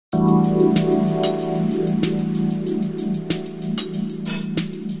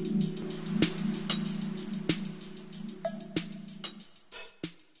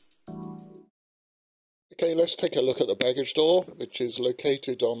let's take a look at the baggage door, which is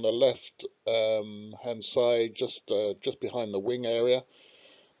located on the left hand side, just behind the wing area.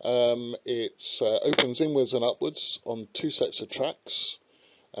 It opens inwards and upwards on two sets of tracks,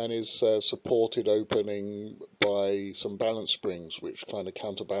 and is supported opening by some balance springs which kind of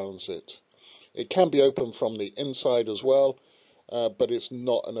counterbalance it. It can be opened from the inside as well, but it's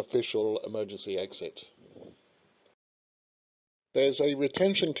not an official emergency exit. There's a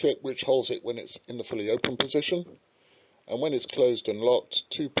retention clip which holds it when it's in the fully open position, and when it's closed and locked,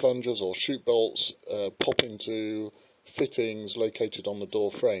 two plungers or chute bolts pop into fittings located on the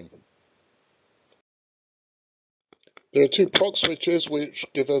door frame. There are two proc switches which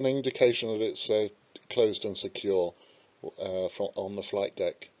give an indication that it's closed and secure on the flight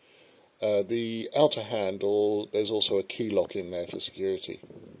deck. The outer handle, there's also a key lock in there for security.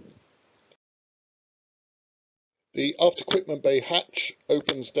 The aft equipment bay hatch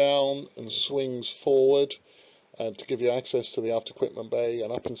opens down and swings forward to give you access to the aft equipment bay,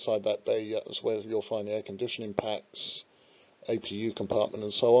 and up inside that bay is where you'll find the air conditioning packs, APU compartment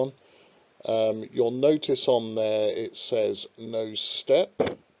and so on. You'll notice on there it says no step,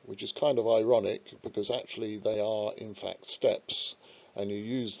 which is kind of ironic because actually they are in fact steps, and you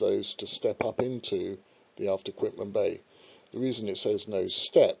use those to step up into the aft equipment bay. The reason it says no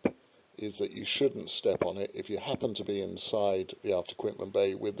step is that you shouldn't step on it if you happen to be inside the aft equipment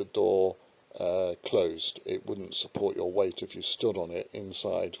bay with the door closed. It wouldn't support your weight if you stood on it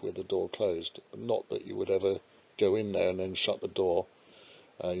inside with the door closed. Not that you would ever go in there and then shut the door.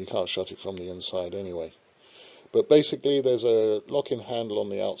 You can't shut it from the inside anyway. But basically there's a lock-in handle on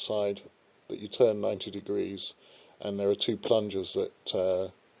the outside that you turn 90 degrees, and there are two plungers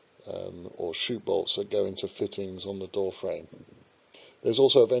that or chute bolts that go into fittings on the door frame. There's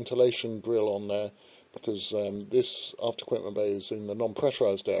also a ventilation grill on there because this aft equipment bay is in the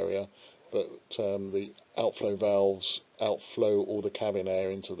non-pressurized area, but the outflow valves outflow all the cabin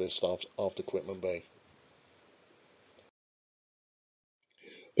air into this aft equipment bay.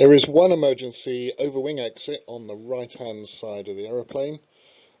 There is one emergency overwing exit on the right hand side of the aeroplane.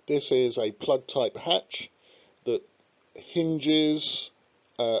 This is a plug type hatch that hinges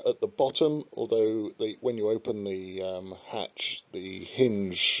at the bottom, although when you open the hatch, the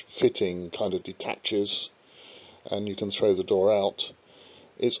hinge fitting kind of detaches and you can throw the door out.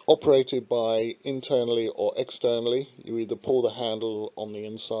 It's operated by internally or externally. You either pull the handle on the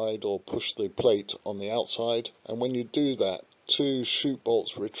inside or push the plate on the outside, and when you do that, two chute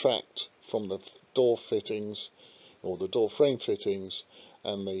bolts retract from the door fittings or the door frame fittings,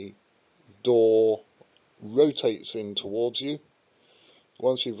 and the door rotates in towards you.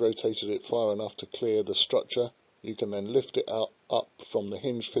 Once you've rotated it far enough to clear the structure, you can then lift it up from the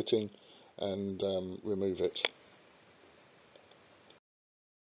hinge fitting and remove it.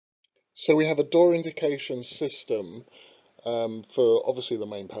 So we have a door indication system for obviously the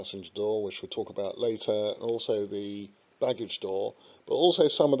main passenger door, which we'll talk about later, and also the baggage door, but also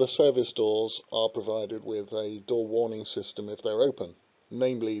some of the service doors are provided with a door warning system if they're open,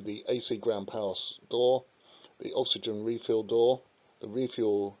 namely the AC ground power door, the oxygen refill door, the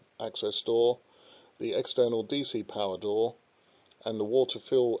refuel access door, the external DC power door, and the water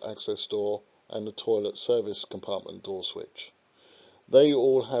fill access door, and the toilet service compartment door switch. They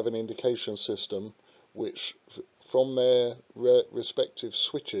all have an indication system which, from their respective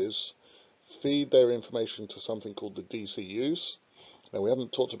switches, feed their information to something called the DCUs. Now, we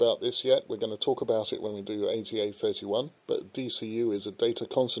haven't talked about this yet. We're going to talk about it when we do ATA 31, but DCU is a data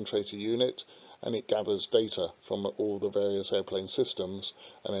concentrator unit, and it gathers data from all the various airplane systems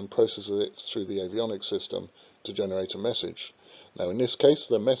and then processes it through the avionics system to generate a message. Now, in this case,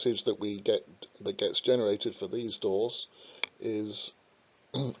 the message that gets generated for these doors is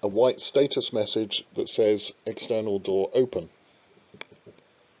a white status message that says external door open.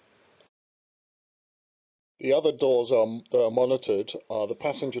 The other doors that are monitored are the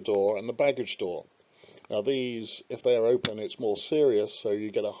passenger door and the baggage door. Now these, if they are open, it's more serious, so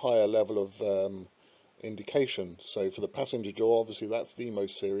you get a higher level of indication. So for the passenger door, obviously that's the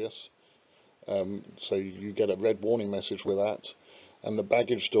most serious, so you get a red warning message with that, and the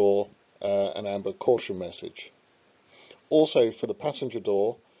baggage door an amber caution message. Also for the passenger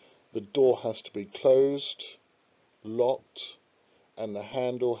door, the door has to be closed, locked, and the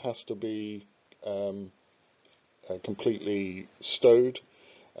handle has to be completely stowed,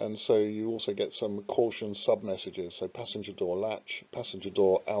 and so you also get some caution sub messages, so passenger door latch, passenger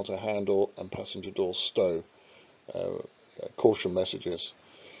door outer handle, and passenger door stow caution messages.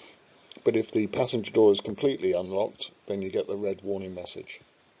 But if the passenger door is completely unlocked, then you get the red warning message.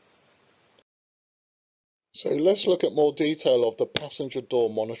 So let's look at more detail of the passenger door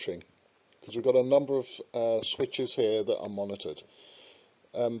monitoring. because we've got a number of switches here that are monitored.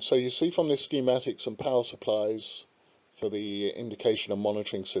 So you see from this schematic some power supplies for the indication and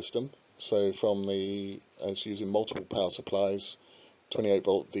monitoring system. So from it's using multiple power supplies, 28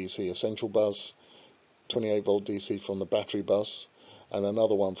 volt DC essential bus, 28 volt DC from the battery bus, and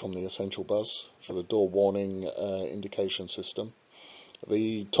another one from the essential bus for the door warning indication system.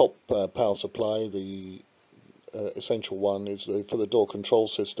 The top power supply, the essential one, is for the door control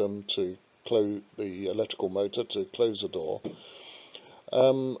system to close the electrical motor to close the door.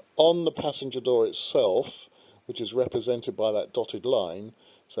 On the passenger door itself, which is represented by that dotted line,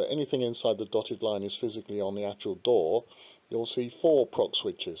 so anything inside the dotted line is physically on the actual door, you'll see 4 proc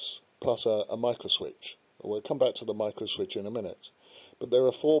switches plus a micro switch. We'll come back to the micro switch in a minute. But there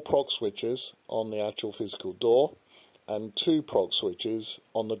are 4 proc switches on the actual physical door and 2 proc switches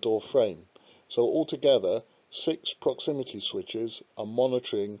on the door frame. So altogether 6 proximity switches are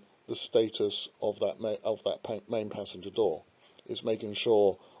monitoring the status of that main passenger door. It's making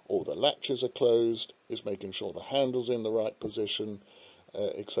sure all the latches are closed, it's making sure the handle's in the right position,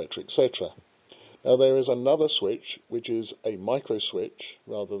 etc., etc. Now there is another switch which is a micro switch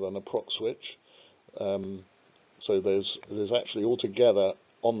rather than a proc switch. So there's actually altogether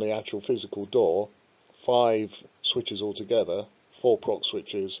on the actual physical door 5 switches altogether, 4 proc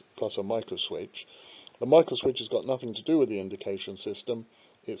switches plus a micro switch. The micro switch has got nothing to do with the indication system,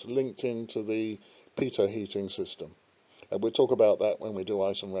 it's linked into the pitot heating system. And we'll talk about that when we do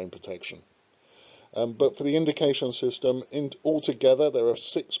ice and rain protection. But for the indication system, altogether there are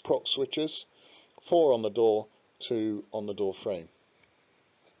 6 proc switches, 4 on the door, 2 on the door frame.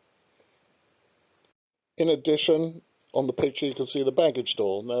 In addition, on the picture you can see the baggage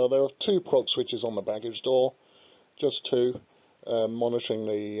door. Now there are 2 proc switches on the baggage door, just 2, monitoring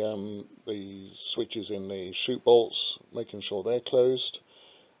the switches in the chute bolts, making sure they're closed.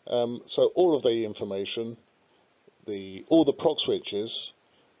 So all of the information, all the proc switches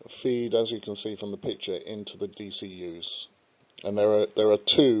feed, as you can see from the picture, into the DCUs. And there are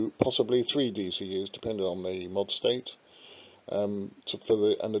 2, possibly 3 DCUs, depending on the mod state. And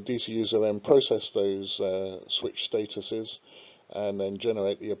the DCUs will then process those switch statuses and then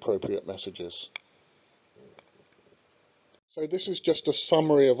generate the appropriate messages. So this is just a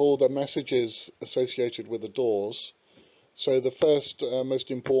summary of all the messages associated with the doors. So the first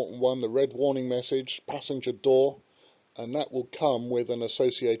most important one, the red warning message, passenger door, and that will come with an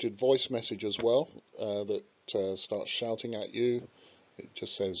associated voice message as well that starts shouting at you. It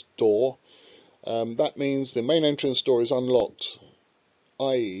just says door. That means the main entrance door is unlocked,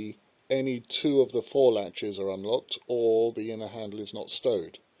 i.e. any 2 of the 4 latches are unlocked or the inner handle is not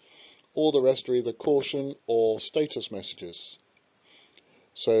stowed. All the rest are either caution or status messages.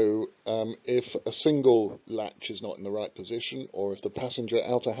 So if a single latch is not in the right position, or if the passenger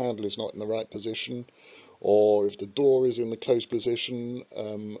outer handle is not in the right position, or if the door is in the closed position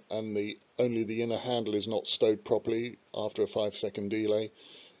and only the inner handle is not stowed properly after a 5-second delay,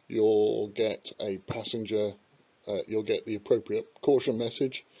 you'll get a passenger, you'll get the appropriate caution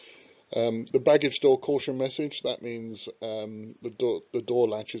message. The baggage door caution message, that means the door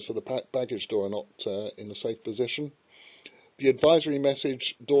latches for the baggage door are not in a safe position. The advisory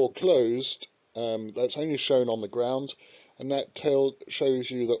message, door closed, that's only shown on the ground, and that shows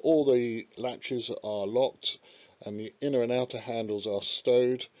you that all the latches are locked and the inner and outer handles are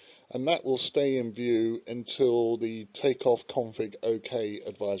stowed, and that will stay in view until the takeoff config OK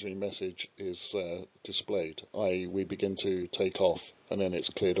advisory message is displayed, i.e. we begin to take off and then it's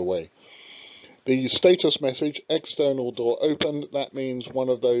cleared away. The status message, external door open, that means one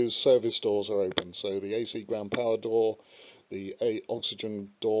of those service doors are open, so the AC ground power door, the oxygen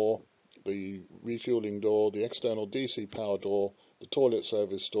door, the refueling door, the external DC power door, the toilet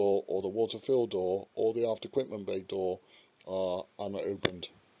service door, or the water fill door, or the after equipment bay door are unopened.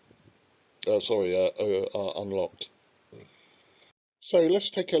 Are unlocked. So let's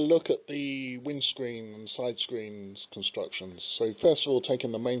take a look at the windscreen and side screens constructions. So first of all,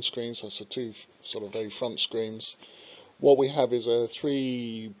 taking the main screens, that's the 2 sort of very front screens. What we have is a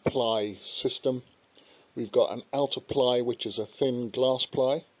 3-ply system. We've got an outer ply, which is a thin glass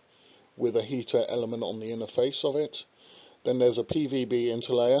ply with a heater element on the inner face of it. Then there's a PVB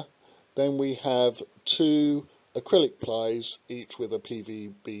interlayer. Then we have 2 acrylic plies, each with a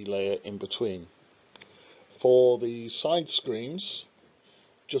PVB layer in between. For the side screens,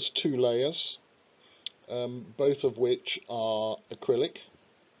 just 2 layers, both of which are acrylic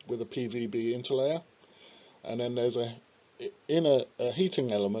with a PVB interlayer. And then there's a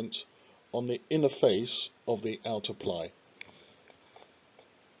heating element on the inner face of the outer ply.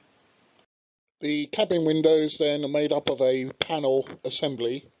 The cabin windows then are made up of a panel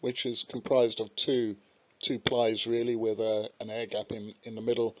assembly, which is comprised of two plies really, with an air gap in the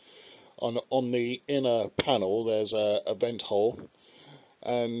middle. On the inner panel there's a vent hole,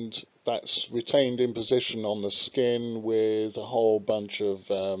 and that's retained in position on the skin with a whole bunch of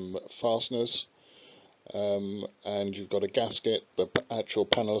fasteners. And you've got a gasket, the actual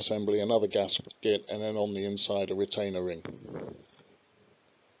panel assembly, another gasket, and then on the inside a retainer ring.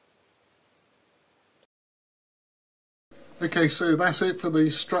 Okay, so that's it for the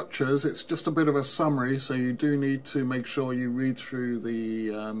structures. It's just a bit of a summary, so you do need to make sure you read through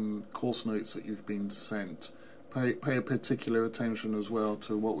the course notes that you've been sent. Pay a particular attention as well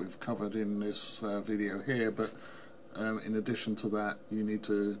to what we've covered in this video here, but in addition to that, you need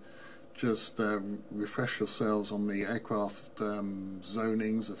to just refresh yourselves on the aircraft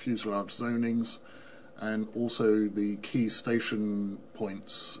zonings, the fuselage zonings, and also the key station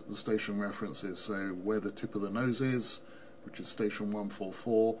points, the station references, so where the tip of the nose is, which is station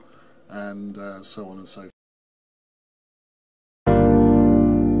 144, and so on and so